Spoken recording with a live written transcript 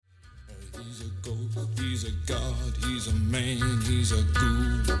He's a ghost, he's a god, he's a man, he's a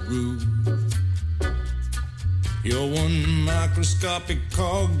guru. You're one microscopic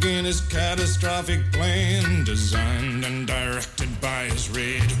cog in his catastrophic plan, designed and directed by his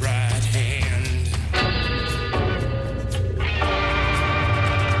red right hand.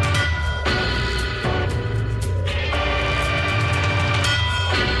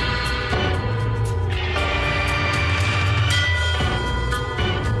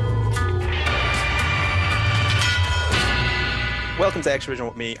 Welcome to Extra Vision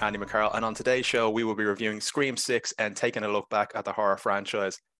with me, Andy McCarroll, and on today's show we will be reviewing Scream 6 and taking a look back at the horror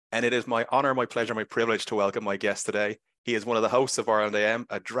franchise. And it is my honour, my pleasure, my privilege to welcome my guest today. He is one of the hosts of Ireland AM,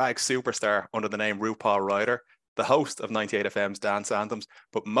 a drag superstar under the name Paul Ryder, the host of 98 FM's Dance Anthems,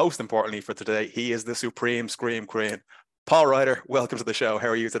 but most importantly for today, he is the supreme Scream Queen. Paul Ryder, welcome to the show. How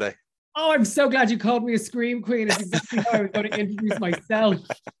are you today? Oh, I'm so glad you called me a Scream Queen. It's exactly how I was going to introduce myself.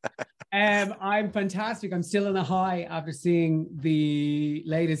 I'm fantastic. I'm still in a high after seeing the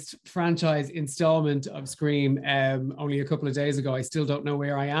latest franchise installment of Scream only a couple of days ago. I still don't know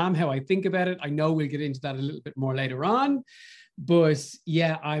where I am, how I think about it. I know we'll get into that a little bit more later on. But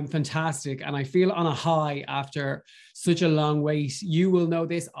yeah, I'm fantastic. And I feel on a high after such a long wait. You will know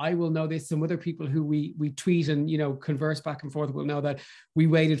this. I will know this. Some other people who we tweet and, you know, converse back and forth will know that we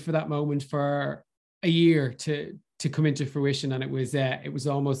waited for that moment for a year to come into fruition. And it was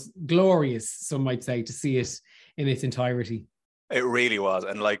almost glorious, some might say, to see it in its entirety. It really was.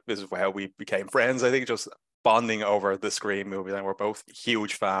 And like, this is how we became friends. I think just bonding over the Scream movie, and we're both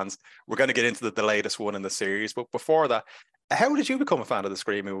huge fans. We're going to get into the latest one in the series. But before that, how did you become a fan of the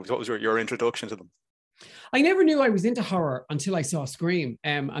Scream movies? What was your introduction to them? I never knew I was into horror until I saw Scream.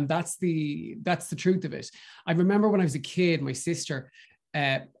 And that's the truth of it. I remember when I was a kid, my sister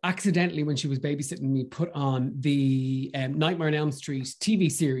accidentally, when she was babysitting me, put on the Nightmare on Elm Street TV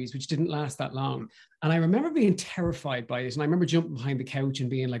series, which didn't last that long. And I remember being terrified by it. And I remember jumping behind the couch and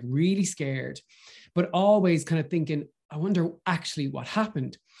being like really scared, but always kind of thinking, I wonder actually what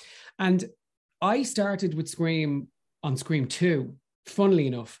happened. And I started with Scream on Scream 2, funnily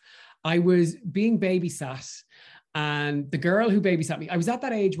enough. I was being babysat, and the girl who babysat me, I was at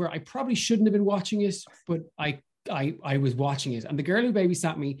that age where I probably shouldn't have been watching it, but I was watching it. And the girl who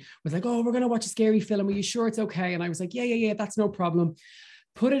babysat me was like, oh, we're going to watch a scary film. Are you sure it's okay? And I was like, yeah, that's no problem.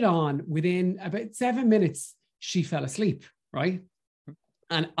 Put it on. Within about 7 minutes, she fell asleep, right?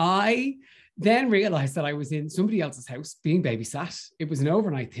 And I then realized that I was in somebody else's house being babysat. It was an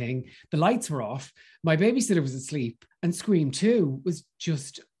overnight thing. The lights were off. My babysitter was asleep, and Scream 2 was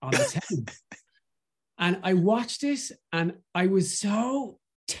just on the 10. And I watched it, and I was so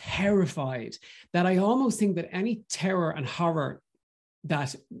terrified that I almost think that any terror and horror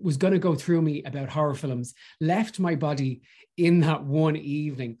that was going to go through me about horror films left my body in that one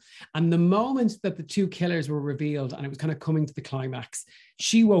evening. And the moment that the two killers were revealed and it was kind of coming to the climax,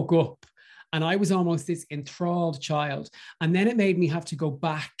 she woke up and I was almost this enthralled child. And then it made me have to go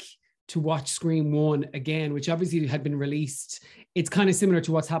back to watch Scream 1 again, which obviously had been released. It's kind of similar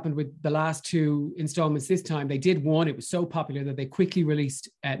to what's happened with the last two installments this time. They did one, it was so popular that they quickly released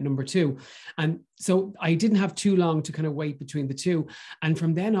number 2. And so I didn't have too long to kind of wait between the two. And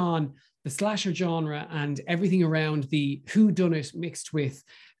from then on, the slasher genre and everything around the whodunit mixed with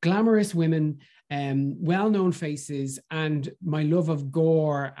glamorous women, well-known faces, and my love of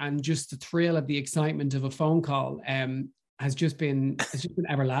gore and just the thrill of the excitement of a phone call has just been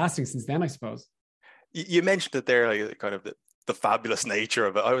everlasting since then, I suppose. You mentioned it there, like kind of the fabulous nature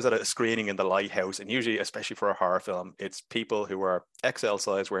of it. I was at a screening in the Lighthouse, and usually, especially for a horror film, it's people who are XL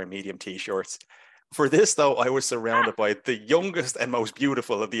size wearing medium t-shirts. For this, though, I was surrounded by the youngest and most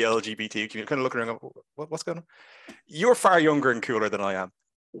beautiful of the LGBT community. Kind of looking around, what's going on? You're far younger and cooler than I am.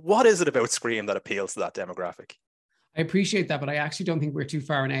 What is it about Scream that appeals to that demographic? I appreciate that, but I actually don't think we're too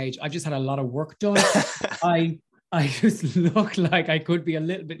far in age. I've just had a lot of work done. I just look like I could be a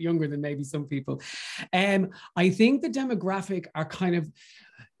little bit younger than maybe some people. I think the demographic are kind of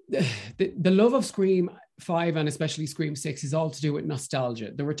the love of Scream 5 and especially Scream 6 is all to do with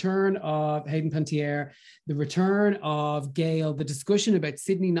nostalgia. The return of Hayden Panettiere, the return of Gail, the discussion about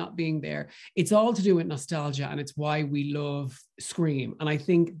Sydney not being there. It's all to do with nostalgia, and it's why we love Scream. And I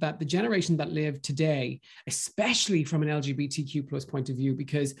think that the generation that live today, especially from an LGBTQ plus point of view,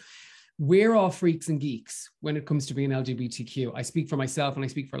 because we're all freaks and geeks when it comes to being LGBTQ. I speak for myself and I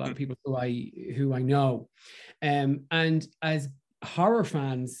speak for a lot of people who I know. And as horror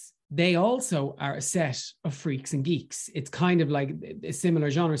fans, they also are a set of freaks and geeks. It's kind of like a similar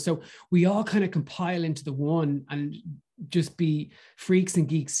genre. So we all kind of compile into the one and just be freaks and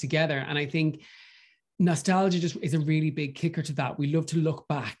geeks together. And I think nostalgia just is a really big kicker to that. We love to look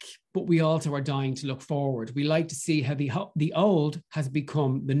back, but we also are dying to look forward. We like to see how the old has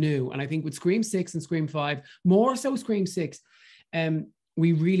become the new. And I think with Scream 6 and Scream 5, more so Scream 6,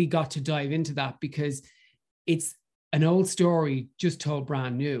 we really got to dive into that because it's an old story just told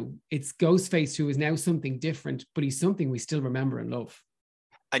brand new. It's Ghostface, who is now something different, but he's something we still remember and love.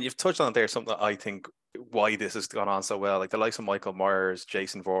 And you've touched on it there, something that I think why this has gone on so well. Like the likes of Michael Myers,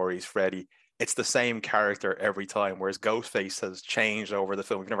 Jason Voorhees, Freddy, it's the same character every time, whereas Ghostface has changed over the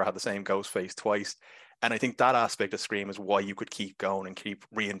film. We've never had the same Ghostface twice. And I think that aspect of Scream is why you could keep going and keep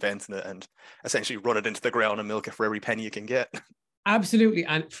reinventing it and essentially run it into the ground and milk it for every penny you can get. Absolutely.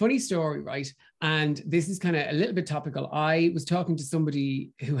 And funny story, right? And this is kind of a little bit topical. I was talking to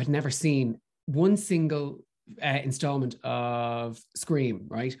somebody who had never seen one single installment of Scream,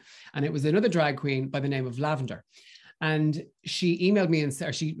 right? And it was another drag queen by the name of Lavender. And she emailed me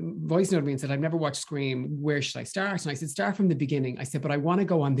and she voice noted me and said, I've never watched Scream. Where should I start? And I said, start from the beginning. I said, but I want to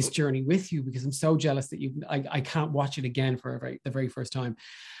go on this journey with you because I'm so jealous that I can't watch it again for the very first time.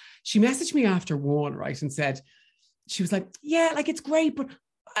 She messaged me after one, right? And said, she was like, yeah, like it's great, but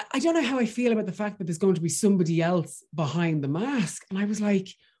I don't know how I feel about the fact that there's going to be somebody else behind the mask. And I was like,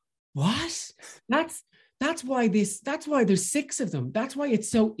 what? That's why there's 6 of them. That's why it's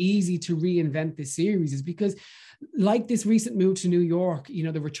so easy to reinvent this series, is because like this recent move to New York, you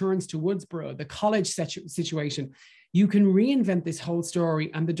know, the returns to Woodsboro, the college situation, you can reinvent this whole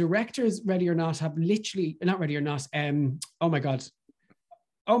story. And the directors, ready or not, have literally, not ready or not, oh my God,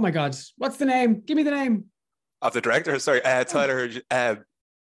 what's the name? Give me the name. Of the director, sorry, Tyler, I've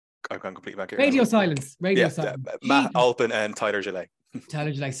gone completely back here. Radio Silence. Matt Alpin and Tyler Gillette.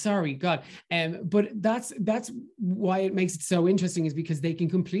 Tyler Gillette, sorry, God. But that's why it makes it so interesting, is because they can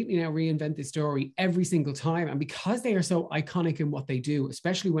completely now reinvent this story every single time. And because they are so iconic in what they do,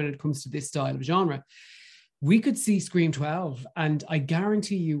 especially when it comes to this style of genre, we could see Scream 12 and I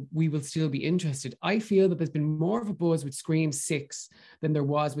guarantee you we will still be interested. I feel that there's been more of a buzz with Scream 6 than there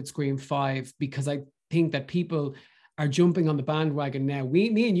was with Scream 5, because I think that people are jumping on the bandwagon now.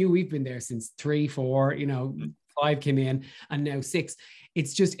 Me and you, we've been there since 3, 4, 5 came in, and now 6.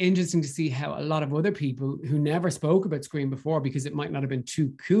 It's just interesting to see how a lot of other people who never spoke about Scream before because it might not have been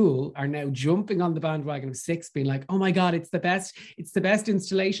too cool are now jumping on the bandwagon of 6, being like, oh my God, it's the best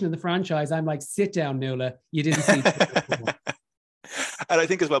installation in the franchise. I'm like, sit down, Nuala. You didn't see it. And I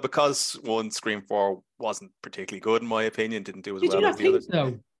think as well, because Scream 4 wasn't particularly good, in my opinion, didn't do as well as the others.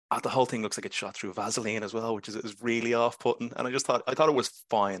 So? The whole thing looks like it's shot through Vaseline as well, which is really off-putting. And I thought it was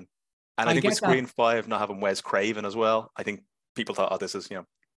fine. And I think with Scream 5 not having Wes Craven as well, I think people thought, this is,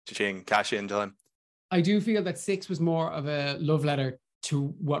 cha-ching, cash in time. I do feel that 6 was more of a love letter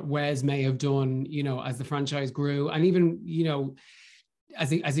to what Wes may have done, as the franchise grew. And even,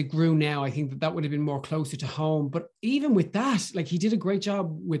 as it grew now, I think that would have been more closer to home. But even with that, like, he did a great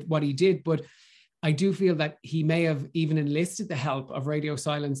job with what he did. But I do feel that he may have even enlisted the help of Radio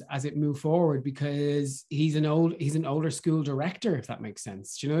Silence as it moved forward, because he's an older school director, if that makes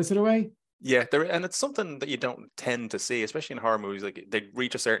sense. Do you know this sort of way? Yeah, and it's something that you don't tend to see, especially in horror movies. Like, they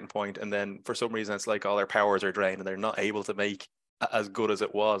reach a certain point and then for some reason it's like all their powers are drained and they're not able to make as good as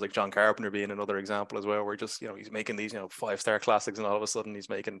it was. Like John Carpenter being another example as well, where just, he's making these, 5-star classics and all of a sudden he's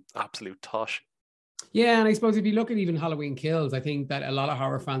making absolute tosh. Yeah, and I suppose if you look at even Halloween Kills, I think that a lot of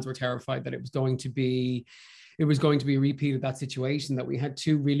horror fans were terrified that it was going to be a repeat of that situation, that we had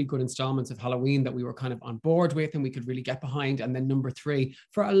 2 really good installments of Halloween that we were kind of on board with and we could really get behind. And then number 3,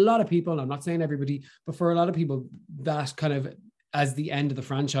 for a lot of people, and I'm not saying everybody, but for a lot of people, that kind of, as the end of the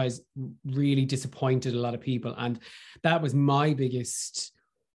franchise, really disappointed a lot of people. And that was my biggest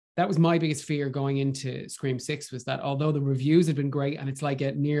fear going into Scream 6, was that although the reviews had been great and it's like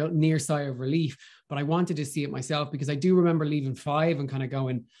a near sigh of relief, but I wanted to see it myself, because I do remember leaving 5 and kind of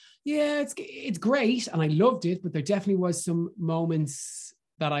going, yeah, it's great and I loved it, but there definitely was some moments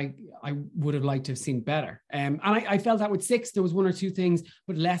that I would have liked to have seen better. And I felt that with 6 there was 1 or 2 things,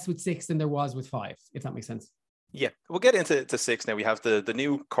 but less with 6 than there was with 5, if that makes sense. Yeah, we'll get into 6 now. We have the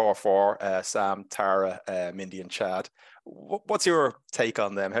new core 4, Sam, Tara, Mindy and Chad. What's your take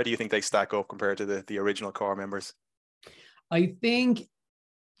on them? How do you think they stack up compared to the original core members? I think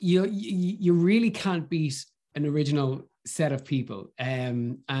you really can't beat an original set of people.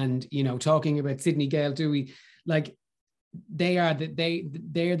 And talking about Sidney, Gale, Dewey, like they're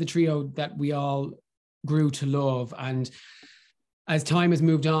the trio that we all grew to love. And as time has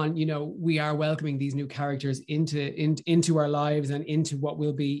moved on, we are welcoming these new characters into our lives and into what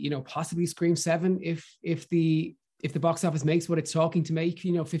will be, possibly Scream 7 if the box office makes what it's talking to make,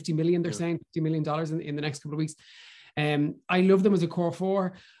 50 million, they're saying $50 million in the next couple of weeks. I love them as a core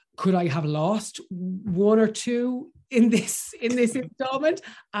 4. Could I have lost one or two in this installment?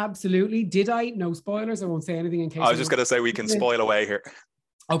 Absolutely. Did I? No spoilers. I won't say anything in case. I was just going to say we can spoil away here.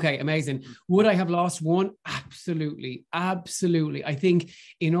 Okay, amazing. Would I have lost one? Absolutely. Absolutely. I think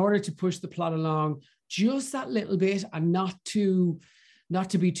in order to push the plot along just that little bit and not to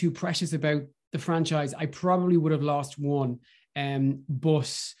be too precious about the franchise, I probably would have lost one.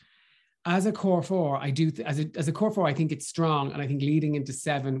 But as a core four, I do as a core four, I think it's strong, and I think leading into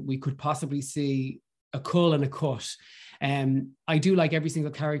 7, we could possibly see a cull and a cut. I do like every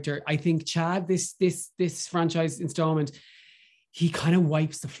single character. I think Chad, this franchise installment, he kind of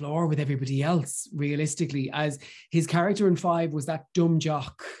wipes the floor with everybody else, realistically, as his character in 5 was that dumb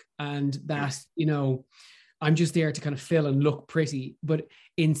jock and that, you know, I'm just there to kind of fill and look pretty. But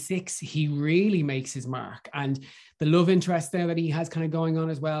in 6, he really makes his mark. And the love interest there that he has kind of going on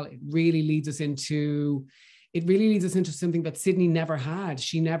as well, it really leads us into something that Sydney never had.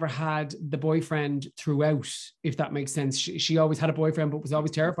 She never had the boyfriend throughout, if that makes sense. She always had a boyfriend, but was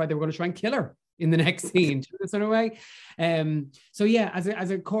always terrified they were going to try and kill her in the next scene, sort of way. So yeah,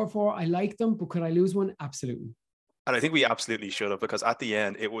 as a core 4, I like them, but could I lose one? Absolutely. And I think we absolutely should have, because at the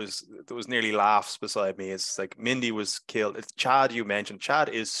end there was nearly laughs beside me. It's like Mindy was killed. It's Chad, you mentioned. Chad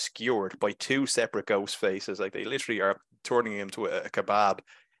is skewered by 2 separate ghost faces. Like they literally are turning him to a kebab.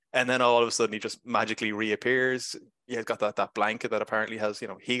 And then all of a sudden he just magically reappears. Yeah, he's got that blanket that apparently has, you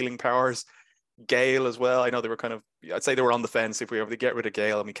know, healing powers. Gail as well. I know they were I'd say they were on the fence. If we ever to get rid of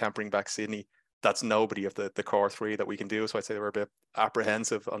Gail and we can't bring back Sydney, that's nobody of the core 3 that we can do. So I'd say they were a bit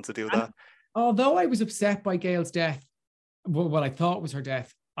apprehensive on to do that. Although I was upset by Gail's death, what I thought was her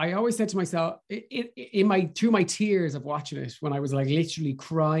death, I always said to myself, through my tears of watching it, when I was like literally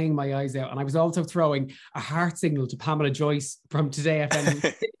crying my eyes out, and I was also throwing a heart signal to Pamela Joyce from Today FM, who was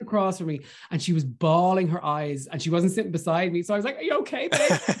sitting across from me, and she was bawling her eyes, and she wasn't sitting beside me. So I was like, "Are you okay,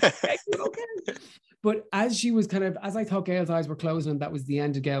 babe? Are you okay?" But as I thought Gail's eyes were closing, and that was the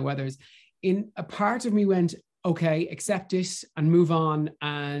end of Gail Weathers, in a part of me went, okay, accept it and move on.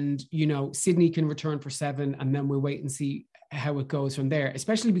 And, you know, Sydney can return for 7, and then we'll wait and see how it goes from there,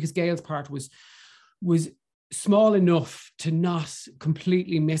 especially because Gail's part was small enough to not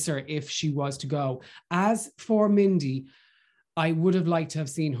completely miss her if she was to go. As for Mindy, I would have liked to have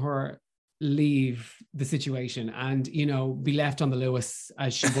seen her leave the situation and, you know, be left on the Lewis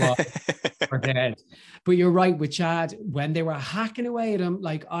as she was her head. But you're right with Chad, when they were hacking away at him,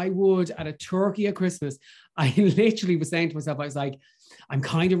 like I would at a turkey at Christmas, I literally was saying to myself, I was like, I'm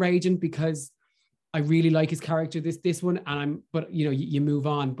kind of raging because I really like his character, this one, but you know, you move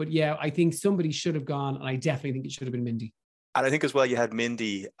on. But yeah, I think somebody should have gone, and I definitely think it should have been Mindy. And I think as well, you had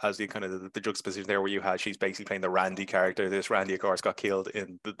Mindy as the kind of the juxtaposition there, where she's basically playing the Randy character. This Randy, of course, got killed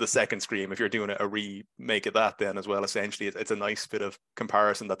in the second Scream. If you're doing a remake of that, then as well, essentially, it's a nice bit of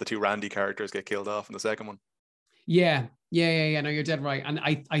comparison that the 2 Randy characters get killed off in the second one. Yeah. No, you're dead right. And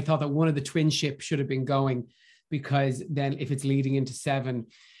I thought that one of the twin ships should have been going, because then if it's leading into 7,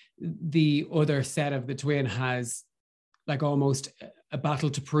 the other set of the twin has like almost a battle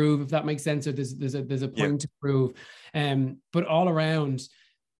to prove, if that makes sense, or there's a point to prove. But all around,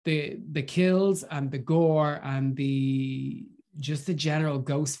 the kills and the gore and the general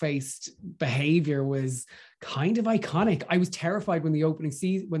ghost-faced behavior was kind of iconic. I was terrified when the opening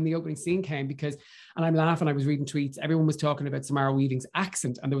scene came, because, and I'm laughing, I was reading tweets, everyone was talking about Samara Weaving's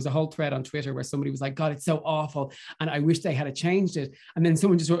accent, and there was a whole thread on Twitter where somebody was like, God, it's so awful, and I wish they had changed it. And then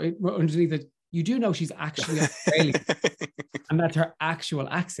someone just wrote underneath it, you do know she's actually Australian. And that's her actual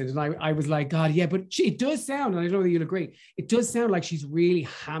accent. And I was like, God, yeah, but it does sound, and I know that you'll agree, it does sound like she's really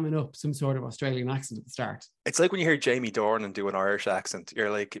hamming up some sort of Australian accent at the start. It's like when you hear Jamie Dornan do an Irish accent,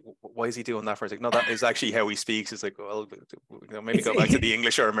 you're like, why is he doing that for? It's like, no, that is actually how he speaks. It's like, well, maybe go back to the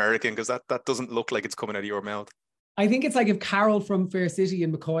English or American, because that doesn't look like it's coming out of your mouth. I think it's like if Carol from Fair City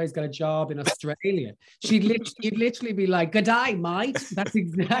and McCoy's got a job in Australia, you'd literally be like, "Good day, mate." That's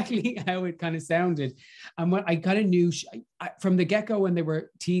exactly how it kind of sounded. And what I kind of knew from the get-go, when they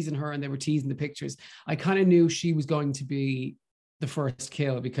were teasing her and they were teasing the pictures, I kind of knew she was going to be the first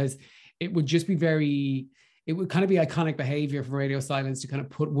kill, because it would just be it would kind of be iconic behavior for Radio Silence to kind of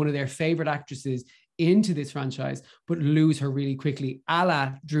put one of their favorite actresses into this franchise, but lose her really quickly, a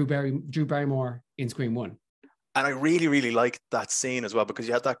la Drew Barrymore in Scream 1. And I really, really liked that scene as well, because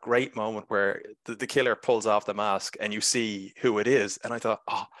you had that great moment where the killer pulls off the mask and you see who it is. And I thought,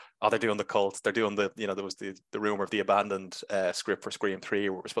 oh, they're doing the cult. They're doing there was the rumor of the abandoned script for Scream 3,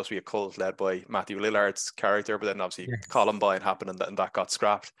 where it was supposed to be a cult led by Matthew Lillard's character, but then obviously Columbine happened and that got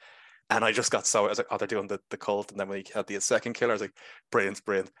scrapped. And I just got I was like, oh, they're doing the cult. And then when he had the second killer, I was like, brilliant.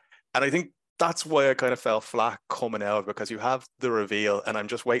 And I think that's why I kind of fell flat coming out, because you have the reveal and I'm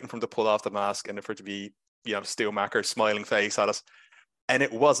just waiting for him to pull off the mask and for it to be, Stu Macker's smiling face at us. And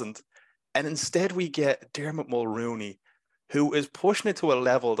it wasn't. And instead we get Dermot Mulroney, who is pushing it to a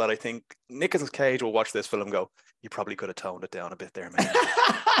level that I think Nicolas Cage will watch this film and go, you probably could have toned it down a bit there, man.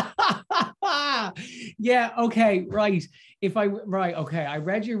 Yeah, okay, right. Okay. I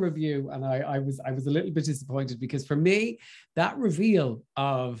read your review and I was a little bit disappointed, because for me, that reveal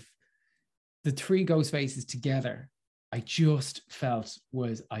of the three ghost faces together, I just felt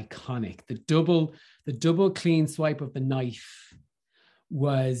was iconic. The double clean swipe of the knife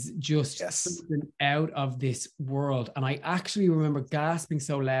was just something out of this world. And I actually remember gasping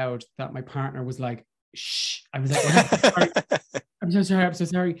so loud that my partner was like, shh. I was like, I'm so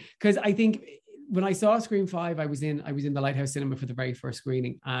sorry. Because I think when I saw Scream 5, I was in the Lighthouse Cinema for the very first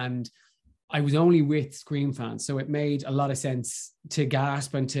screening, and I was only with Scream fans. So it made a lot of sense to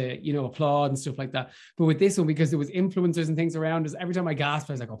gasp and to, applaud and stuff like that. But with this one, because there was influencers and things around us, every time I gasped,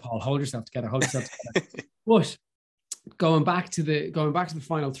 I was like, oh, Paul, hold yourself together. But going back to the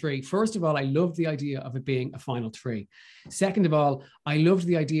final three, first of all, I loved the idea of it being a final three. Second of all, I loved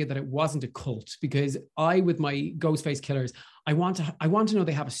the idea that it wasn't a cult, because with my Ghostface killers, I want to know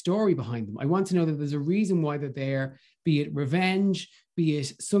they have a story behind them. I want to know that there's a reason why they're there, be it revenge, be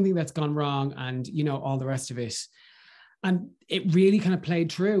it something that's gone wrong, and all the rest of it. And it really kind of played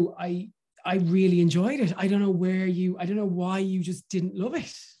true. I really enjoyed it. I don't know why you just didn't love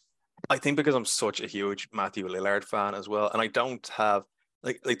it. I think because I'm such a huge Matthew Lillard fan as well, and I don't have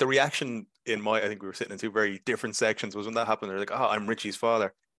like the reaction I think we were sitting in two very different sections, was when that happened. They're like, "Oh, I'm Richie's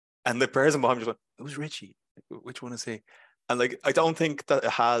father," and the person behind me just went, "Who's Richie? Which one is he?" And I don't think that it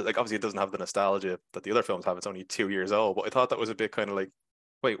has, obviously it doesn't have the nostalgia that the other films have. It's only 2 years old, but I thought that was a bit kind of like,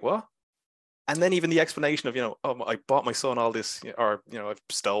 wait, what? And then even the explanation of, oh, I bought my son all this, or I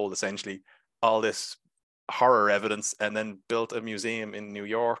stole essentially all this horror evidence and then built a museum in New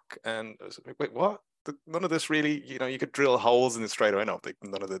York. And I was like, wait, what? None of this really, you could drill holes in it straight away. I know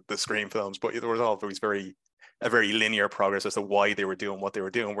none of the Scream films, but there was always a very linear progress as to why they were doing what they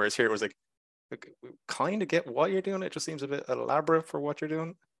were doing. Whereas here it was like we kind of get why you're doing it. It just seems a bit elaborate for what you're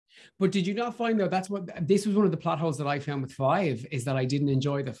doing. But did you not find, though, this was one of the plot holes that I found with 5, is that I didn't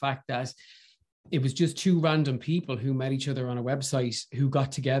enjoy the fact that it was just two random people who met each other on a website, who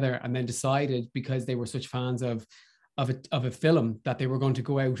got together and then decided, because they were such fans of a film, that they were going to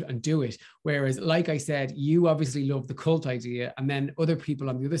go out and do it. Whereas, like I said, you obviously love the cult idea, and then other people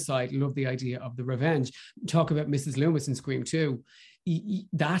on the other side love the idea of the revenge. Talk about Mrs. Loomis in Scream 2.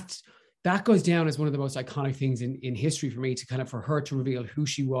 That goes down as one of the most iconic things in history for me, for her to reveal who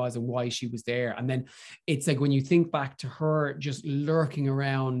she was and why she was there. And then it's like, when you think back to her just lurking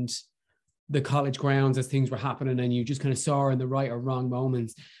around the college grounds as things were happening, and you just kind of saw her in the right or wrong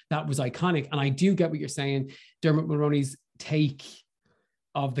moments, that was iconic. And I do get what you're saying. Dermot Mulroney's take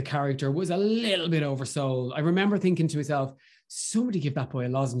of the character was a little bit oversold. I remember thinking to myself, somebody give that boy a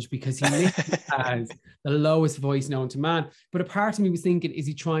lozenge, because he literally has the lowest voice known to man. But a part of me was thinking,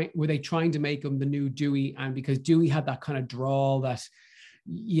 were they trying to make him the new Dewey? And because Dewey had that kind of drawl that,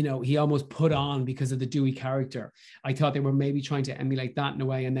 he almost put on because of the Dewey character, I thought they were maybe trying to emulate that in a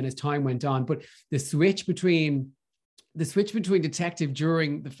way. And then as time went on, but the switch between detective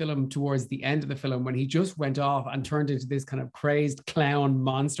during the film, towards the end of the film, when he just went off and turned into this kind of crazed clown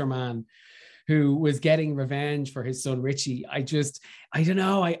monster man who was getting revenge for his son Richie, I don't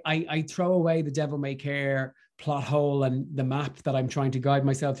know. I throw away the devil may care plot hole and the map that I'm trying to guide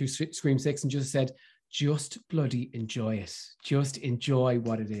myself through Scream 6, and just said, just bloody enjoy it. Just enjoy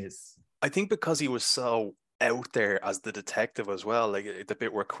what it is. I think because he was so out there as the detective as well, like the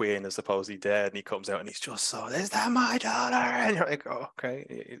bit where Quinn is supposedly dead and he comes out and he's just so, is that my daughter? And you're like, oh,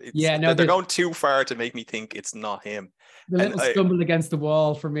 okay. They're going too far to make me think it's not him. The little stumble against the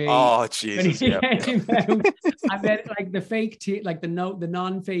wall for me. Oh, Jesus. Came out. And then like the fake tear, like the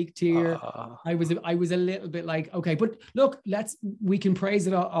non-fake tear. I was a little bit like, okay, but look, we can praise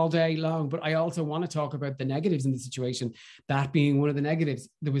it all day long, but I also want to talk about the negatives in the situation. That being one of the negatives,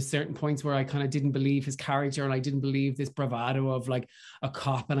 there was certain points where I kind of didn't believe his character, and I didn't believe this bravado of like a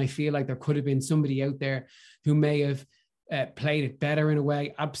cop. And I feel like there could have been somebody out there who may have played it better in a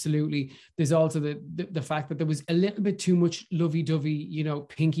way. Absolutely. There's also the fact that there was a little bit too much lovey-dovey,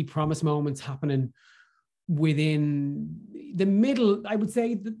 pinky promise moments happening within the middle. I would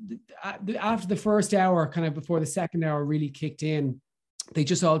say after the first hour, kind of before the second hour really kicked in, they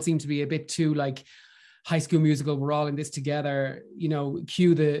just all seemed to be a bit too like High School Musical, we're all in this together,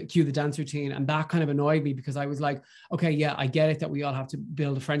 cue the dance routine. And that kind of annoyed me, because I was like, okay, yeah, I get it that we all have to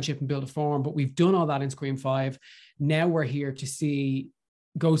build a friendship and build a form, but we've done all that in Scream 5. Now we're here to see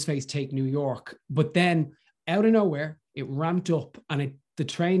Ghostface take New York. But then out of nowhere, it ramped up, and the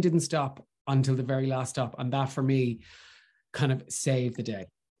train didn't stop until the very last stop. And that for me kind of saved the day.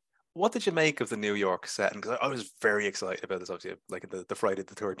 What did you make of the New York setting? Because I was very excited about this. Obviously, like the Friday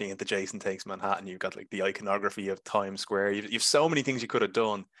the 13th, the Jason Takes Manhattan. You've got like the iconography of Times Square. You've so many things you could have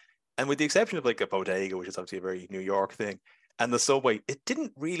done, and with the exception of like a bodega, which is obviously a very New York thing, and the subway, it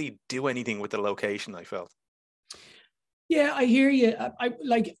didn't really do anything with the location, I felt. Yeah, I hear you. I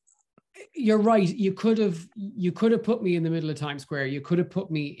like. You're right. You could have put me in the middle of Times Square. You could have put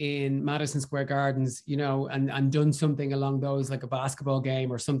me in Madison Square Gardens, and done something along those, like a basketball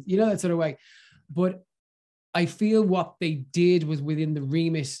game or something, that sort of way. But I feel what they did was within the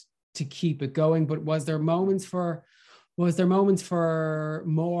remit to keep it going. But was there moments for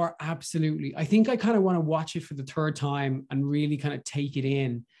more? Absolutely. I think I kind of want to watch it for the third time and really kind of take it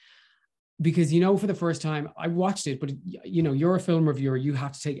in. Because, for the first time I watched it, but you're a film reviewer, you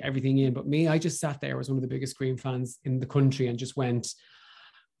have to take everything in. But me, I just sat there as one of the biggest Scream fans in the country and just went,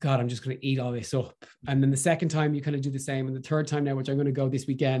 God, I'm just going to eat all this up. And then the second time you kind of do the same. And the third time now, which I'm going to go this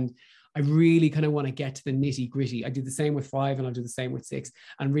weekend, I really kind of want to get to the nitty gritty. I did the same with 5 and I'll do the same with 6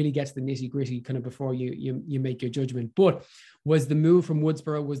 and really get to the nitty gritty kind of before you make your judgment. But was the move from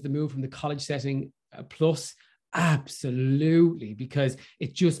Woodsboro, was the move from the college setting a plus? Absolutely, because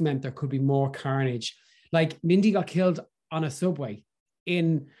it just meant there could be more carnage. Like Mindy got killed on a subway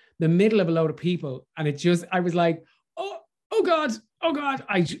in the middle of a load of people, and I was like, oh God.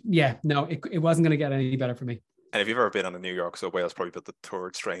 It wasn't going to get any better for me. And if you've ever been on a New York subway, that's probably the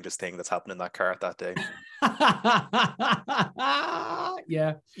third strangest thing that's happened in that cart that day.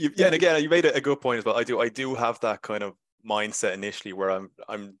 Yeah. And again, you made a good point as well. I do have that kind of mindset initially where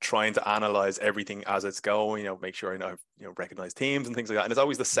I'm trying to analyze everything as it's going, make sure I know, recognize themes and things like that. And it's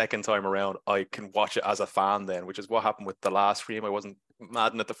always the second time around I can watch it as a fan then, which is what happened with the last Scream. I wasn't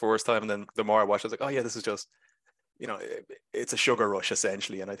mad at the first time, and then the more I watched, I was like, oh yeah, this is just, it's a sugar rush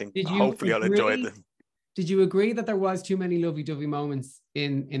essentially. And I think hopefully I'll enjoy it. Did you agree that there was too many lovey-dovey moments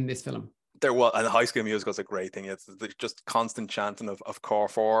in this film? There was, and the High School Musical is a great thing. It's just constant chanting of Core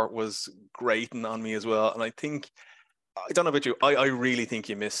 4 was grating on me as well. And I think, I don't know about you, I really think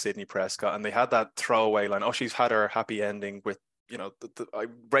you miss Sidney Prescott. And they had that throwaway line, oh, she's had her happy ending with, I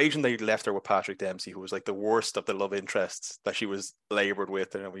raging they left her with Patrick Dempsey, who was like the worst of the love interests that she was labored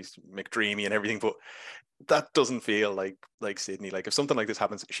with. He's McDreamy and everything, but that doesn't feel like Sidney. Like if something like this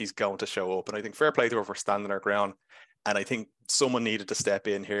happens, she's going to show up. And I think fair play to her for standing her ground. And I think someone needed to step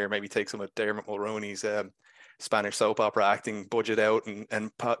in here, maybe take some of Dermot Mulroney's Spanish soap opera acting budget out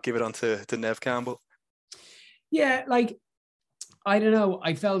and give it on to Neve Campbell. Yeah, like, I don't know.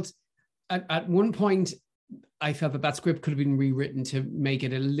 I felt at one point, I felt that script could have been rewritten to make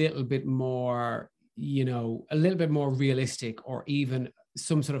it a little bit more, a little bit more realistic, or even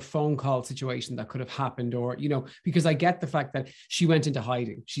some sort of phone call situation that could have happened, or, because I get the fact that she went into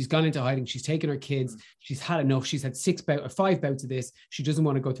hiding. She's gone into hiding. She's taken her kids. She's had enough. She's had 5 bouts of this. She doesn't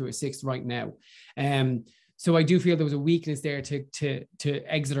want to go through a 6th right now. So I do feel there was a weakness there to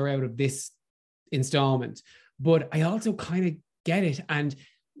exit her out of this installment. But I also kind of get it. And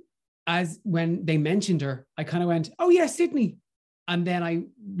as when they mentioned her, I kind of went, oh yeah, Sydney. And then I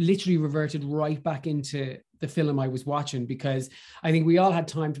literally reverted right back into the film I was watching, because I think we all had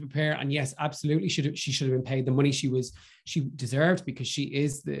time to prepare. And yes, absolutely, she should have been paid the money she deserved, because she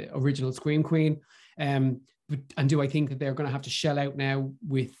is the original Scream Queen. And do I think that they're going to have to shell out now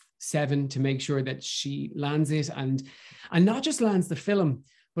with 7 to make sure that she lands it, and not just lands the film,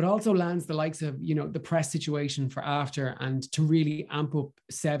 but also lands the likes of, the press situation for after, and to really amp up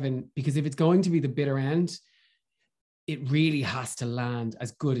 7, because if it's going to be the bitter end, it really has to land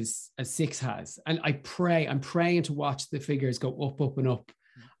as good as 6 has. And I'm praying to watch the figures go up and up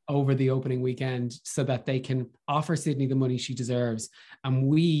over the opening weekend, so that they can offer Sydney the money she deserves. And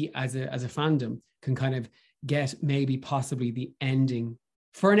we as a fandom can kind of get maybe possibly the ending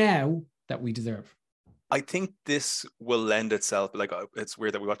for now that we deserve. I think this will lend itself, like, it's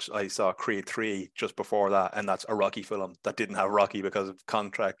weird that I saw Creed 3 just before that, and that's a Rocky film that didn't have Rocky because of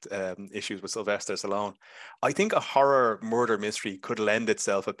contract issues with Sylvester Stallone. I think a horror murder mystery could lend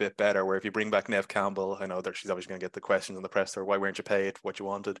itself a bit better, where if you bring back Neve Campbell, I know that she's obviously going to get the questions in the press, or why weren't you paid what you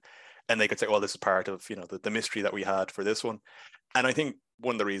wanted? And they could say, well, this is part of, the mystery that we had for this one. And I think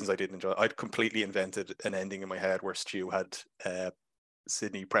one of the reasons I did enjoy it, I'd completely invented an ending in my head where Stu had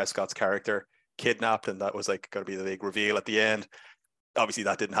Sidney Prescott's character kidnapped, and that was like going to be the big reveal at the end. Obviously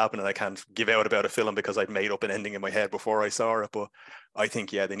that didn't happen, and I can't give out about a film because I'd made up an ending in my head before I saw it. But I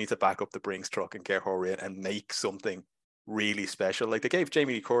think, yeah, they need to back up the Brinks truck and get her in and make something really special. Like they gave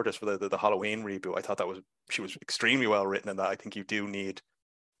Jamie Lee Curtis for the Halloween reboot. I thought she was extremely well written in that. I think you do need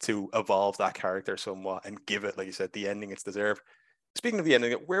to evolve that character somewhat and give it, like you said, the ending it's deserved. Speaking of the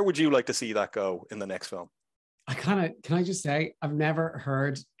ending, where would you like to see that go in the next film? Can I just say, I've never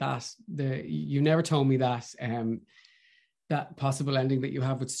heard that you never told me that that possible ending that you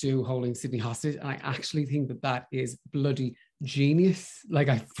have with Stu holding Sydney hostage. And I actually think that is bloody genius. Like,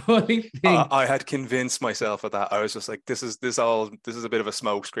 I fully think I had convinced myself of that. I was just like, this is a bit of a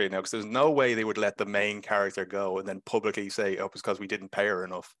smoke screen now, because there's no way they would let the main character go and then publicly say, oh, it's because we didn't pay her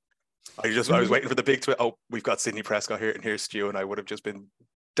enough. I was waiting for the big twist. Oh, we've got Sidney Prescott here, and here's Stu, and I would have just been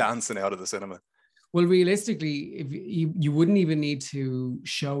dancing out of the cinema. Well, realistically, if you wouldn't even need to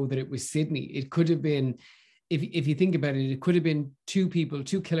show that it was Sydney. It could have been, if you think about it, it could have been two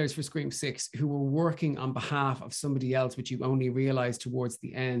killers for Scream 6 who were working on behalf of somebody else, which you only realize towards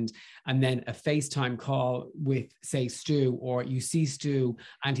the end. And then a FaceTime call with, say, Stu, or you see Stu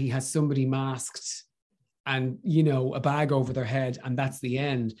and he has somebody masked and, you know, a bag over their head, and that's the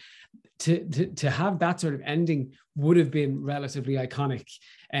end. To have that sort of ending would have been relatively iconic.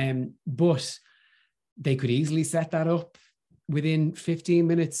 But they could easily set that up within 15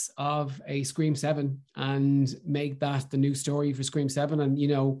 minutes of a Scream 7 and make that the new story for Scream 7. And, you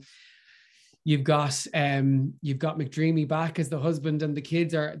know, you've got McDreamy back as the husband, and the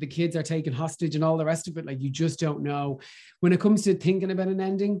kids are taken hostage and all the rest of it. Like, you just don't know. When it comes to thinking about an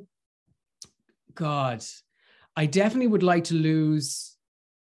ending, God, I definitely would like to lose.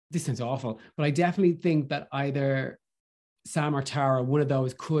 This sounds awful, but I definitely think that either Sam or Tara, one of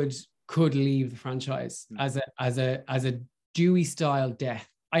those, could leave the franchise as a Dewey style death.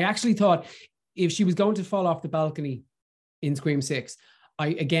 I actually thought if she was going to fall off the balcony in Scream 6, I,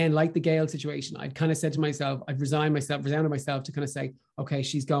 again, like the Gail situation, I'd kind of said to myself, I'd resounded myself to kind of say, okay,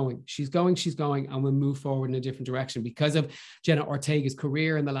 she's going, and we'll move forward in a different direction, because of Jenna Ortega's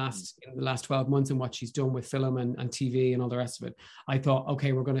career in the last 12 months and what she's done with film and TV and all the rest of it. I thought,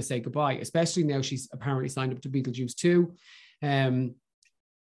 okay, we're going to say goodbye, especially now she's apparently signed up to Beetlejuice 2.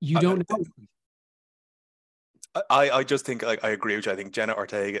 You don't know. I just think, like, I agree with you. I think Jenna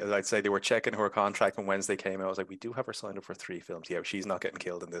Ortega, I'd say they were checking her contract when Wednesday came out. I was like, we do have her signed up for 3 films. Yeah, she's not getting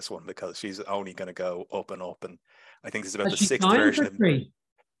killed in this one, because she's only going to go up and up. And I think this is about the 6th version of 3.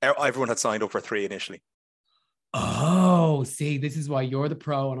 Everyone had signed up for 3 initially. Oh, see, this is why you're the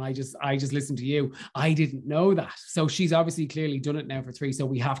pro, and I just listened to you. I didn't know that. So she's obviously clearly done it now for 3. So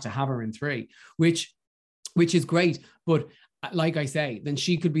we have to have her in 3, which is great. But like I say, then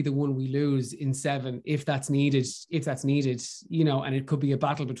she could be the one we lose in 7 if that's needed, you know, and it could be a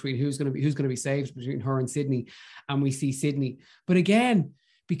battle between who's going to be saved between her and Sydney, and we see Sydney. But again,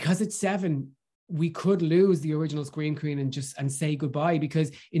 because it's 7, we could lose the original Scream Queen and say goodbye, because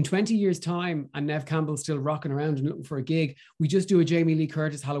in 20 years' time, and Nev Campbell's still rocking around and looking for a gig, we just do a Jamie Lee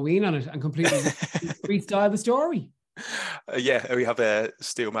Curtis Halloween on it and completely freestyle the story. Yeah, we have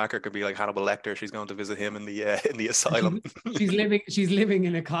Stu Macker could be like Hannibal Lecter. She's going to visit him in the asylum. She's living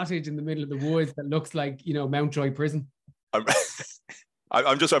in a cottage in the middle of the woods that looks like, you know, Mountjoy prison. I'm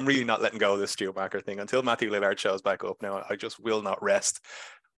really not letting go of this Stu Macker thing until Matthew Lillard shows back up. Now, I just will not rest.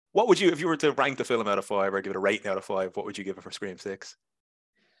 What would you, if you were to rank the film out of 5 or give it a rating out of 5, what would you give it for Scream 6?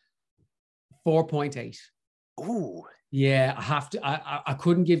 4.8. Ooh. Yeah, I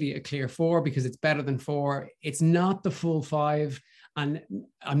couldn't give you a clear 4 because it's better than 4. It's not the full 5, and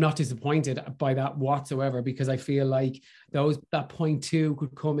I'm not disappointed by that whatsoever, because I feel like that 0.2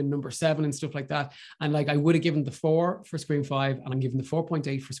 could come in number 7 and stuff like that. And like, I would have given the 4 for Scream 5, and I'm giving the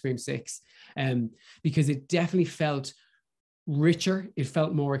 4.8 for Scream 6, because it definitely felt richer, it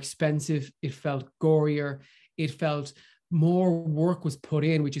felt more expensive, it felt gorier, it felt more work was put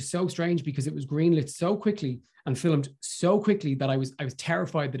in, which is so strange because it was greenlit so quickly and filmed so quickly that I was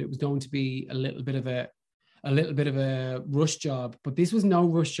terrified that it was going to be a little bit of a rush job. But this was no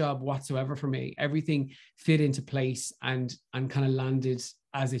rush job whatsoever for me. Everything fit into place and kind of landed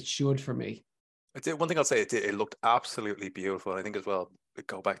as it should for me. One thing I'll say, it looked absolutely beautiful. I think as well,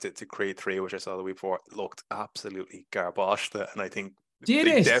 go back to Creed 3, which I saw the week before, it looked absolutely garbage. And I think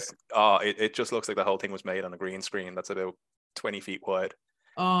it just looks like the whole thing was made on a green screen that's about 20 feet wide.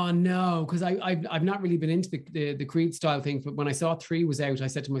 Oh no, because I've not really been into the Creed style thing, but when I saw 3 was out, I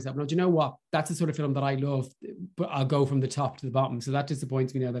said to myself, no, do you know what? That's the sort of film that I love, but I'll go from the top to the bottom. So that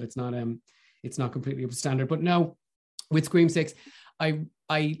disappoints me now that it's not completely up to standard. But no, with Scream 6, I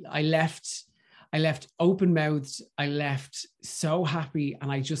left open mouthed. I left so happy,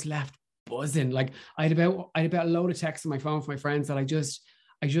 and I just left buzzing. Like I had about a load of texts on my phone from my friends that I just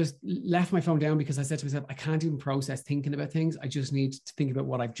left my phone down because I said to myself, I can't even process thinking about things. I just need to think about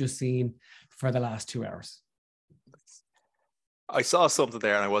what I've just seen for the last 2 hours. I saw something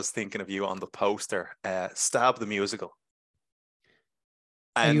there, and I was thinking of you on the poster. Stab the musical.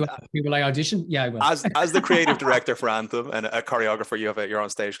 Are And you asking, will I audition? Yeah, I will. as the creative director for Anthem and a choreographer, you have your own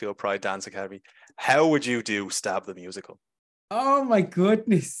stage school, Pride Dance Academy. How would you do Stab the Musical? Oh my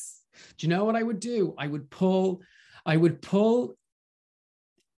goodness. Do you know what I would do? I would pull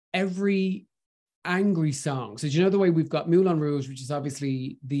every angry song. So do you know the way we've got Moulin Rouge, which is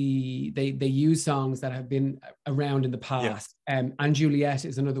obviously they use songs that have been around in the past. Yeah. And Juliet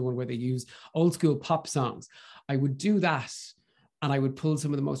is another one where they use old school pop songs. I would do that, and I would pull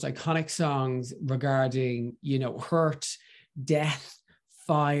some of the most iconic songs regarding, you know, hurt, death,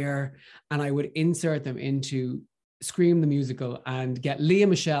 fire, and I would insert them into Scream the Musical and get Leah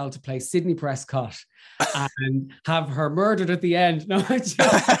Michelle to play Sidney Prescott and have her murdered at the end. No,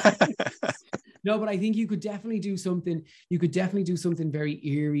 no, but I think you could definitely do something. You could definitely do something very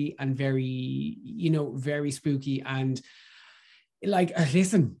eerie and very, you know, very spooky. And like,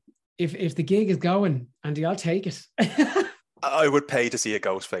 listen, if the gig is going, Andy, I'll take it. I would pay to see a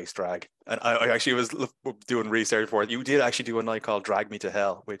Ghostface drag. And I actually was doing research for it. You did actually do a night called Drag Me to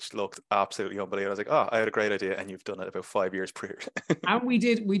Hell, which looked absolutely unbelievable. I was like, oh, I had a great idea. And you've done it about 5 years prior. And we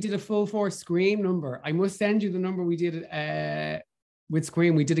did a full force Scream number. I must send you the number we did with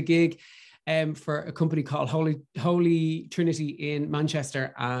Scream. We did a gig for a company called Holy Trinity in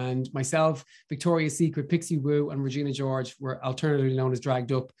Manchester, and myself, Victoria's Secret, Pixie Woo, and Regina George were alternatively known as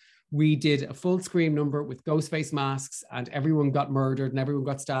Dragged Up. We did a full Scream number with Ghostface masks, and everyone got murdered and everyone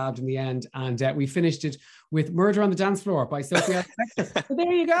got stabbed in the end. And we finished it with Murder on the Dance Floor by Sophie Spector. So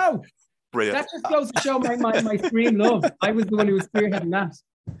there you go. Brilliant. That just goes to show my Scream love. I was the one who was spearheading that.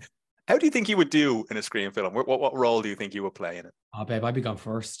 How do you think you would do in a Scream film? What role do you think you would play in it? Oh, babe, I'd be gone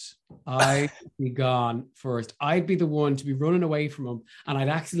first. I'd be gone first. I'd be the one to be running away from him, and I'd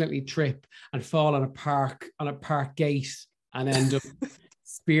accidentally trip and fall on a park gate and end up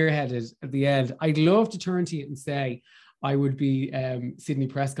spearheaded at the end. I'd love to turn to you and say I would be Sidney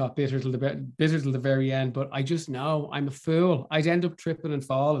Prescott bitter till the very end, but I just know I'm a fool. I'd end up tripping and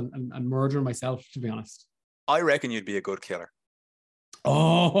falling and murdering myself, to be honest. I reckon you'd be a good killer.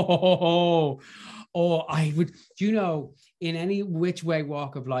 Oh, I would, you know, in any which way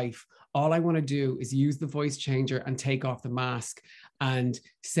walk of life, all I want to do is use the voice changer and take off the mask and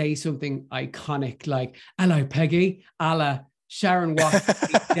say something iconic like, hello, Peggy, a la Sharon Watts,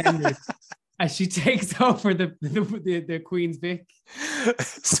 as she takes over the Queen's Vic.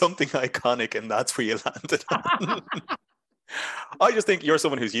 Something iconic, and that's where you landed. I just think you're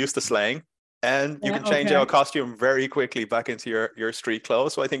someone who's used to slaying, and you can change out a costume very quickly back into your street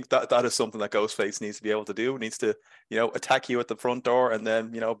clothes. So I think that is something that Ghostface needs to be able to do. Needs to, you know, attack you at the front door and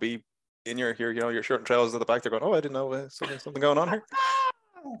then, you know, be in your shirt and trousers at the back. They're going, oh, I didn't know something going on here.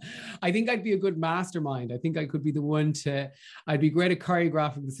 I think I'd be a good mastermind. I think I could be the one I'd be great at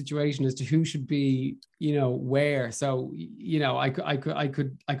choreographing the situation as to who should be, you know, where. So, you know, I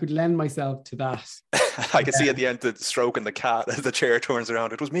could lend myself to that. I can see at the end the stroking the cat as the chair turns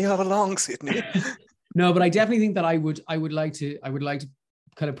around. It was me all along, Sydney. No, but I definitely think that I would like to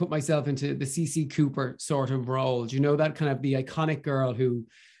kind of put myself into the CC Cooper sort of role. Do you know, that kind of the iconic girl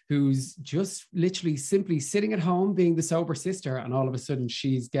who's just literally simply sitting at home being the sober sister, and all of a sudden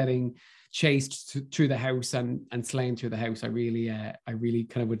she's getting chased through the house and slain through the house. I really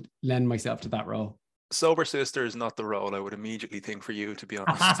kind of would lend myself to that role. Sober sister is not the role I would immediately think for you, to be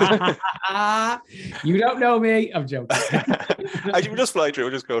honest. You don't know me. I'm joking. We'll just fly through.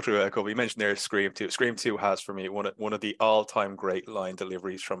 We'll just go through a couple. You mentioned there Scream 2. Scream 2 has for me one of the all-time great line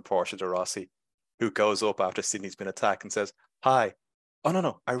deliveries from Portia de Rossi, who goes up after Sydney's been attacked and says, "Hi." Oh,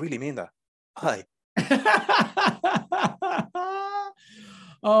 no, I really mean that. Hi.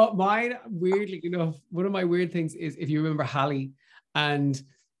 Oh, mine, weirdly enough, one of my weird things is, if you remember Hallie and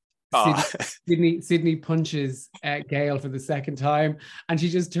Sydney punches Gail for the second time, and she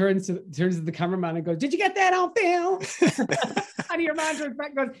just turns to the cameraman and goes, "Did you get that on film?" And your man turns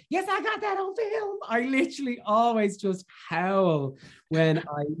back and goes, "Yes, I got that on film." I literally always just howl when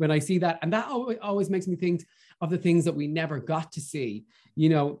I see that, and that always makes me think of the things that we never got to see. You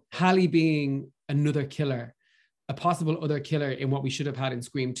know, Hallie being another killer, a possible other killer in what we should have had in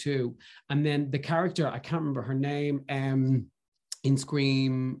Scream 2. And then the character, I can't remember her name, in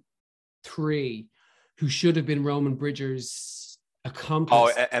Scream 3, who should have been Roman Bridger's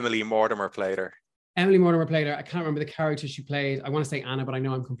accomplice. Oh, Emily Mortimer played her. I can't remember the character she played. I want to say Anna, but I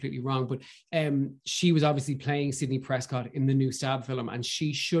know I'm completely wrong. But she was obviously playing Sidney Prescott in the new Stab film, and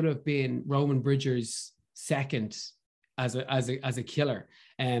she should have been Roman Bridger's second as a killer,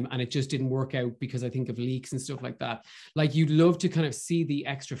 and it just didn't work out because I think of leaks and stuff like that. Like, you'd love to kind of see the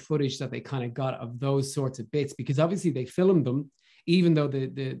extra footage that they kind of got of those sorts of bits, because obviously they filmed them even though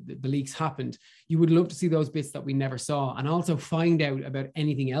the leaks happened. You would love to see those bits that we never saw, and also find out about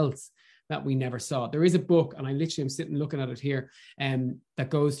anything else that we never saw. There is a book, and I literally am sitting looking at it here, that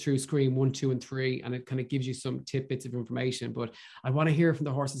goes through Scream 1, 2, and 3, and it kind of gives you some tidbits of information. But I want to hear from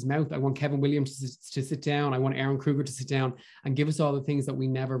the horse's mouth. I want Kevin Williams to sit down. I want Aaron Kruger to sit down and give us all the things that we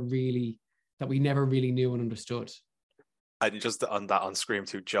never really knew and understood. And just on Scream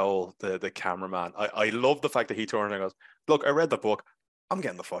 2, Joel, the cameraman, I love the fact that he turned and goes, "Look, I read the book. I'm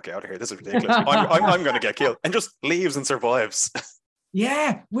getting the fuck out of here. This is ridiculous. I'm going to get killed," and just leaves and survives.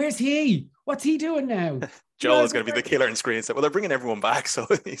 Yeah, where's he? What's he doing now? Joel is going to be the killer in Scream 7. Well, they're bringing everyone back, so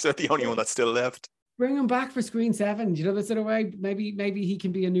he's the only one that's still left. Bring him back for Screen 7. You know, that sort of way. Maybe he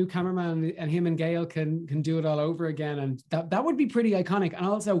can be a new cameraman, and him and Gail can do it all over again. And that would be pretty iconic. And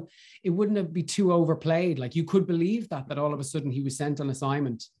also, it wouldn't be too overplayed. Like, you could believe that all of a sudden he was sent on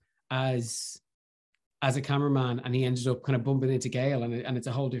assignment as a cameraman, and he ended up kind of bumping into Gail, and it's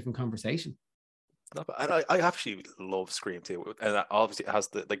a whole different conversation. And I actually love Scream 2, and obviously it has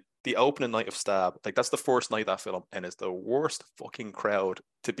the opening night of Stab. Like, that's the first night of that film, and it's the worst fucking crowd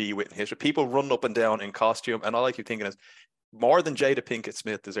to be with in history. People run up and down in costume, and all I keep thinking is, more than Jada Pinkett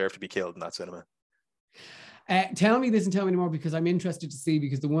Smith deserved to be killed in that cinema. Tell me this and tell me more, because I'm interested to see,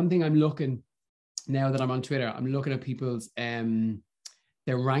 because the one thing I'm looking, now that I'm on Twitter, I'm looking at people's their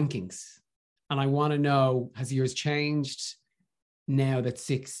rankings, and I want to know, has yours changed now that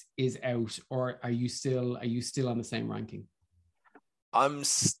 6 is out, or are you still on the same ranking? I'm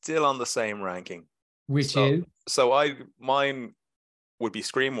still on the same ranking. Which is? Mine would be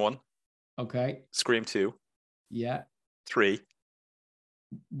Scream 1. Okay. Scream 2. Yeah. 3.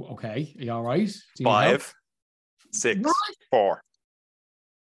 Okay. Are you all right? 5. 6. What? 4.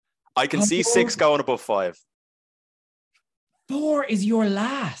 I can see 6 going above 5. 4 is your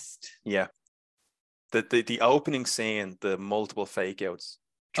last. Yeah. The opening scene, the multiple fake outs,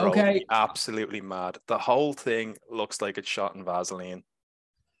 drove me absolutely mad. The whole thing looks like it's shot in Vaseline,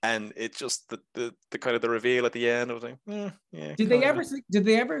 and it just the kind of the reveal at the end. I was like, yeah. Did they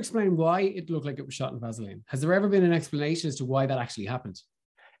ever explain why it looked like it was shot in Vaseline? Has there ever been an explanation as to why that actually happened?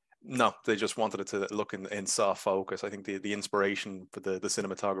 No, they just wanted it to look in soft focus. I think the inspiration for the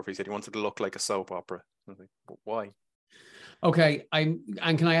cinematography said he wanted to look like a soap opera. I was like, but why? Okay, and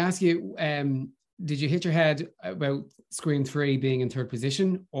can I ask you, did you hit your head about Scream 3 being in third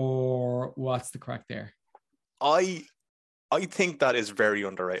position, or what's the crack there? I think that is very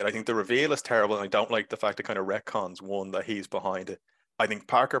underrated. I think the reveal is terrible, and I don't like the fact it kind of retcons one that he's behind it. I think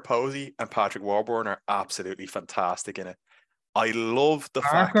Parker Posey and Patrick Warburton are absolutely fantastic in it. I love the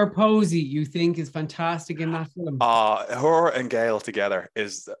fact Parker Posey, you think, is fantastic in that film. Her and Gail together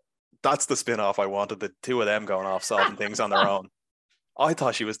that's the spin-off I wanted. The two of them going off solving things on their own. I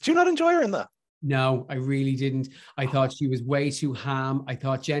thought she was. Do you not enjoy her in that? No, I really didn't. I thought she was way too ham. I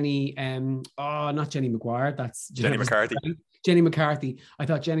thought Jenny, not Jenny Maguire. That's Jenny McCarthy. Jenny McCarthy. I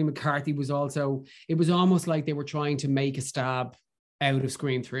thought Jenny McCarthy was also, it was almost like they were trying to make a stab out of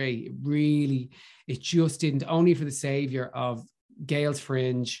Scream 3. It just didn't, only for the savior of Gail's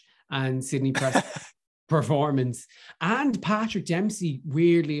fringe and Sidney Prescott's performance and Patrick Dempsey,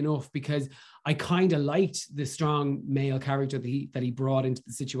 weirdly enough, because I kind of liked the strong male character that he brought into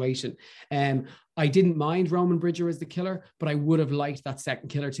the situation. I didn't mind Roman Bridger as the killer, but I would have liked that second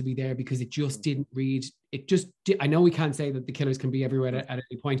killer to be there, because it just didn't read. I know we can't say that the killers can be everywhere at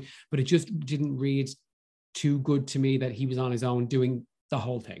any point, but it just didn't read too good to me that he was on his own doing the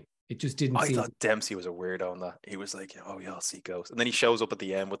whole thing. It just didn't. I thought Dempsey was a weirdo on that. He was like, "Oh, yeah, I'll see ghosts," and then he shows up at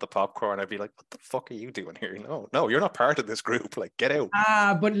the end with the popcorn. I'd be like, "What the fuck are you doing here? No, you're not part of this group. Like, get out."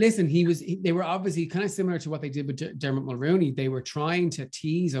 But listen, they were obviously kind of similar to what they did with Dermot Mulroney. They were trying to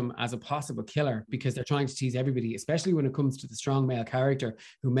tease him as a possible killer, because they're trying to tease everybody, especially when it comes to the strong male character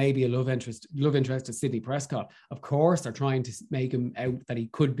who may be a love interest to Sidney Prescott. Of course, they're trying to make him out that he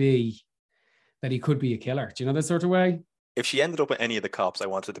could be a killer. Do you know that sort of way? If she ended up with any of the cops, I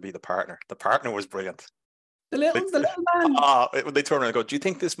wanted to be the partner. The partner was brilliant. The little man. When they turn around and go, "Do you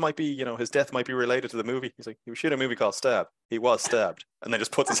think this might be, his death might be related to the movie?" He's like, "He was shooting a movie called Stab. He was stabbed." And then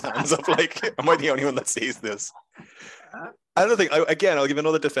just puts his hands up like, "Am I the only one that sees this?" Another thing, I'll give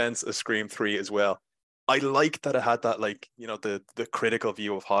another defense of Scream 3 as well. I like that it had that, the critical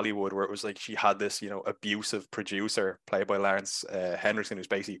view of Hollywood, where it was like she had this, abusive producer played by Lawrence Henriksen, who's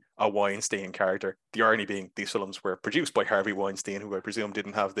basically a Weinstein character. The irony being these films were produced by Harvey Weinstein, who I presume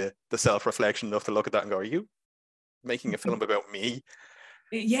didn't have the self-reflection enough to look at that and go, "Are you making a film about me?"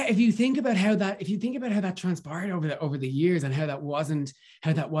 Yeah, if you think about how that transpired over the years, and how that wasn't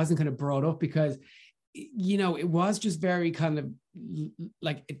kind of brought up, because you know, it was just very kind of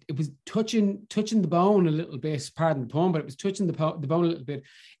like it was touching the bone a little bit, pardon the pun, but it was touching the bone a little bit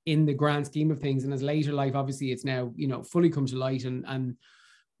in the grand scheme of things. And as later life, obviously, it's now, you know, fully come to light, and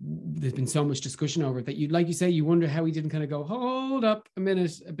there's been so much discussion over it that you, like you say, you wonder how he didn't kind of go, hold up a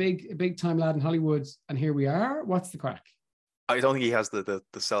minute, a big time lad in Hollywood, and here we are. What's the crack? I don't think he has the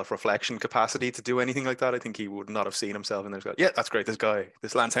self-reflection capacity to do anything like that. I think he would not have seen himself in there. Yeah, that's great. This guy,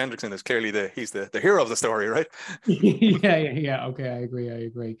 this Lance Hendrickson, is clearly he's the hero of the story, right? yeah. Okay, I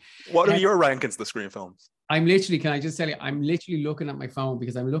agree. What are your rankings of the Scream films? I'm literally, can I just tell you, I'm literally looking at my phone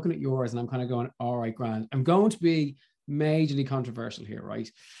because I'm looking at yours and I'm kind of going, all right, grand. I'm going to be majorly controversial here, right?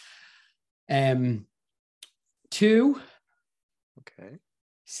 2. Okay.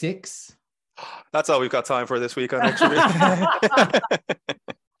 6. That's all we've got time for this week on Extra.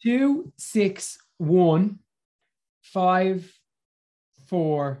 2, 6, 1, 5,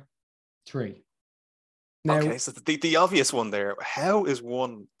 4, 3. Now, okay, so the obvious one there. How is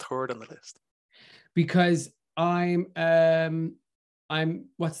 1 third on the list? Because I'm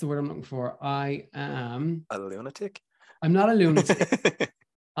what's the word I'm looking for? I am a lunatic. I'm not a lunatic.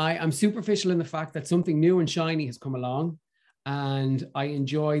 I am superficial in the fact that something new and shiny has come along, and I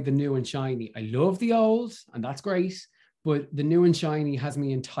enjoy the new and shiny. I love the old, and that's great, but the new and shiny has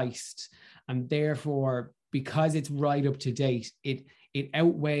me enticed, and therefore, because it's right up to date, it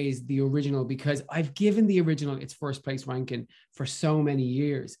outweighs the original, because I've given the original its first place ranking for so many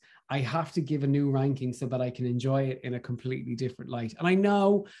years. I have to give a new ranking so that I can enjoy it in a completely different light. And I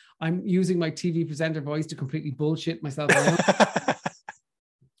know I'm using my TV presenter voice to completely bullshit myself out.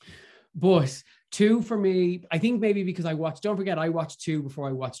 But 2 for me, I think maybe because don't forget, I watched 2 before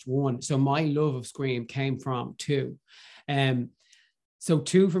I watched 1. So my love of Scream came from 2. So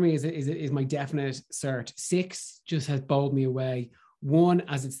 2 for me is my definite cert. 6 just has bowled me away. 1,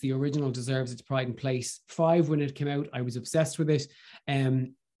 as it's the original, deserves its pride and place. 5, when it came out, I was obsessed with it.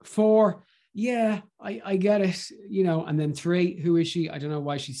 4, yeah, I get it, you know. And then 3, who is she? I don't know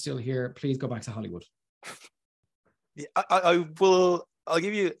why she's still here. Please go back to Hollywood. Yeah, I will. I'll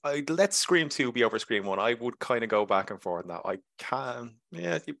give you. Let Scream 2 be over Scream 1. I would kind of go back and forth now. I can.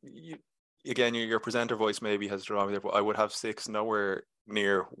 Yeah. Again, your presenter voice maybe has drawn me there, but I would have 6 nowhere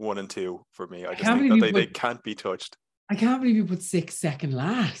near 1 and 2 for me. I just think that they can't be touched. I can't believe you put 6 second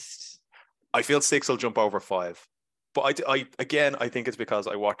last. I feel 6 will jump over 5. But I think it's because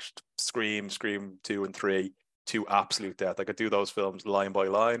I watched Scream 2 and 3 to absolute death. I could do those films line by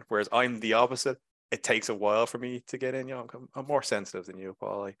line, whereas I'm the opposite. It takes a while for me to get in. You know, I'm more sensitive than you,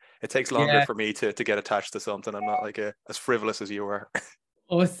 Paul. It takes longer for me to get attached to something. I'm not like as frivolous as you are.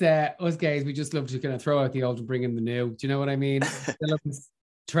 Us guys, we just love to kind of throw out the old and bring in the new. Do you know what I mean?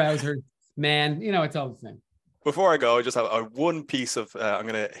 Trousers, man, you know, it's all the same. Before I go, I just have one piece of. I'm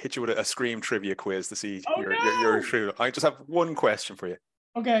going to hit you with a Scream trivia quiz to see your true. I just have one question for you.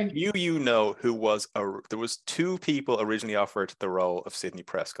 Okay. You know who was there was 2 people originally offered the role of Sidney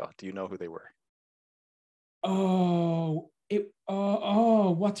Prescott. Do you know who they were?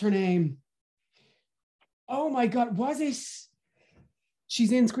 What's her name? Oh my God, was it?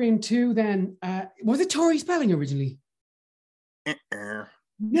 She's in Scream 2 then. Was it Tori Spelling originally?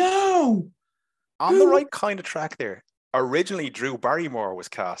 No. On the right kind of track there. Originally, Drew Barrymore was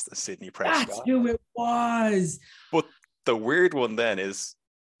cast as Sidney Prescott. That's who it was. But the weird one then is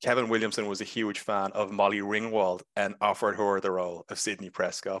Kevin Williamson was a huge fan of Molly Ringwald and offered her the role of Sidney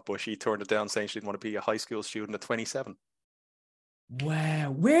Prescott, but she turned it down, saying she didn't want to be a high school student at 27.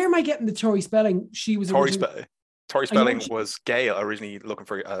 Wow. Where am I getting the Tori Spelling? She was Tori Spelling was Gail originally looking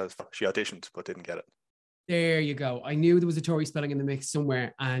for, she auditioned but didn't get it. There you go. I knew there was a Tori Spelling in the mix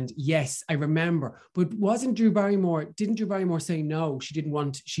somewhere. And yes, I remember. But didn't Drew Barrymore say no? She didn't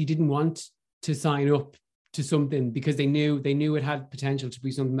want to sign up to something because they knew it had potential to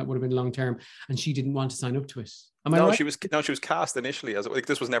be something that would have been long term, and she didn't want to sign up to it. Am I right? She was cast initially as like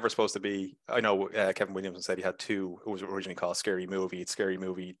this was never supposed to be. I know Kevin Williamson said he had 2. It was originally called Scary Movie. It's Scary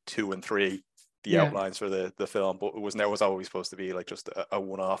Movie 2 and 3. The outlines for the film, but it was always supposed to be like just a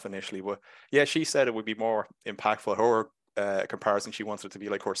one-off initially. But yeah, she said it would be more impactful. Her comparison, she wants it to be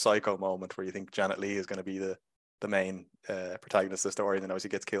like her Psycho moment, where you think Janet Leigh is going to be the main protagonist of the story, and then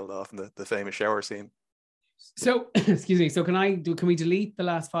obviously gets killed off in the famous shower scene. So, excuse me. So can we delete the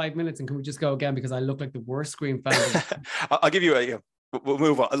last 5 minutes and can we just go again, because I look like the worst Scream fan? I'll give you we'll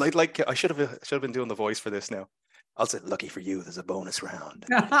move on. Like I should have been doing the voice for this now. I'll say, lucky for you, there's a bonus round.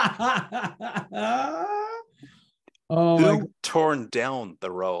 Who turned down the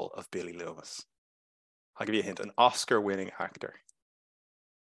role of Billy Loomis? I'll give you a hint. An Oscar-winning actor.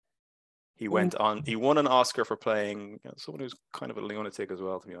 He won an Oscar for playing someone who's kind of a lunatic as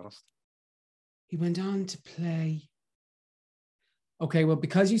well, to be honest. He went on to play. Okay, well,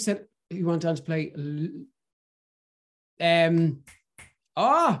 because you said he went on to play.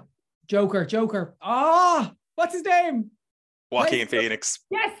 Joker. What's his name? Joaquin Phoenix.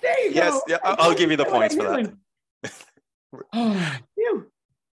 Yes, there you Yes, go. yeah, I'll give you the points for that. Phew.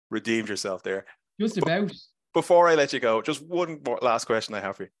 Redeemed yourself there. Just about. Before I let you go, just one more last question I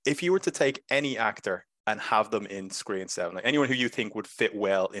have for you. If you were to take any actor and have them in Screen 7, like anyone who you think would fit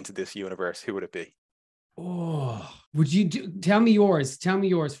well into this universe, who would it be? Oh, would you tell me yours? Tell me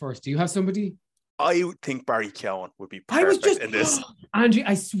yours first. Do you have somebody? I would think Barry Keoghan would be perfect in this. Andrew,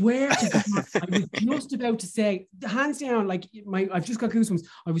 I swear to God, I was just about to say, hands down, like I've just got goosebumps.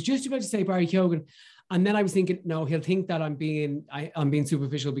 I was just about to say Barry Keoghan, and then I was thinking, no, he'll think that I'm being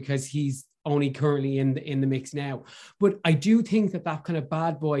superficial because he's only currently in the mix now. But I do think that kind of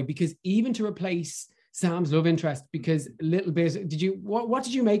bad boy, because even to replace Sam's love interest, because a little bit, what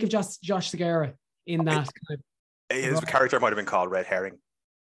did you make of Josh Segarra in that? His character might have been called Red Herring.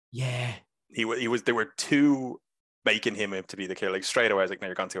 Yeah. He was. There were two making him to be the killer. Like straight away, I was like, "No,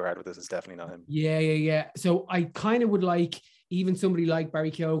 you're gone too hard with this. It's definitely not him." Yeah. So I kind of would like even somebody like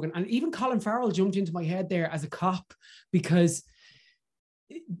Barry Keoghan, and even Colin Farrell jumped into my head there as a cop, because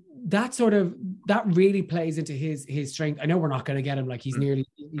that really plays into his strength. I know we're not going to get him, like he's nearly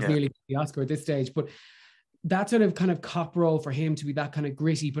the Oscar at this stage, but that sort of kind of cop role for him to be that kind of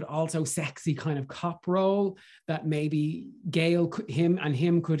gritty but also sexy kind of cop role that maybe Gail,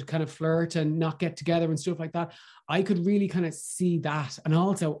 him could kind of flirt and not get together and stuff like that. I could really kind of see that. And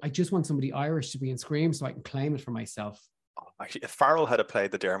also I just want somebody Irish to be in Scream so I can claim it for myself. Actually, if Farrell had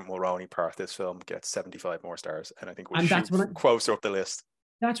played the Dermot Mulroney part, this film gets 75 more stars, and I think we'll closer up the list.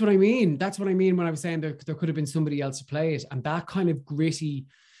 That's what I mean. That's what I mean when I was saying there could have been somebody else to play it, and that kind of gritty,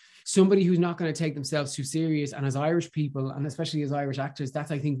 somebody who's not going to take themselves too serious. And as Irish people, and especially as Irish actors,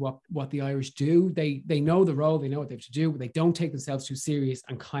 that's I think what the Irish do. They know the role, they know what they have to do, but they don't take themselves too serious,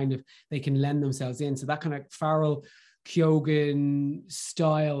 and kind of they can lend themselves in. So that kind of Farrell, Keoghan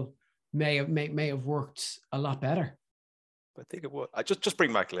style may have worked a lot better. I think it would. I just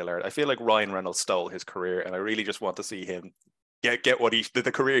bring back Lillard. I feel like Ryan Reynolds stole his career, and I really just want to see him get what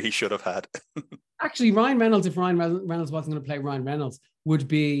the career he should have had. Actually, Ryan Reynolds, if Ryan Reynolds wasn't going to play Ryan Reynolds, would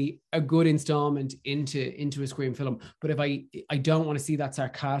be a good installment into a Scream film. But if I don't want to see that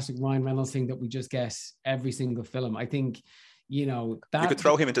sarcastic Ryan Reynolds thing that we just get every single film. I think, that you could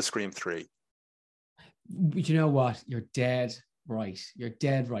throw him into Scream 3. You know what? You're dead right.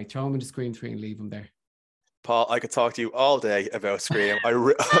 Throw him into Scream 3 and leave him there. Paul, I could talk to you all day about Scream.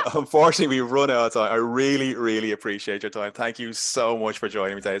 Unfortunately, we run out of time. I really, really appreciate your time. Thank you so much for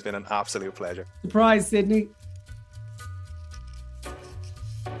joining me today. It's been an absolute pleasure. Surprise, Sydney.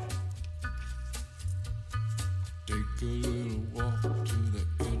 Take a little walk to the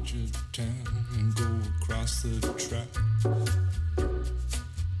edge of town and go across the track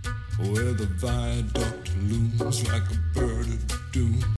where the viaduct looms like a bird of doom.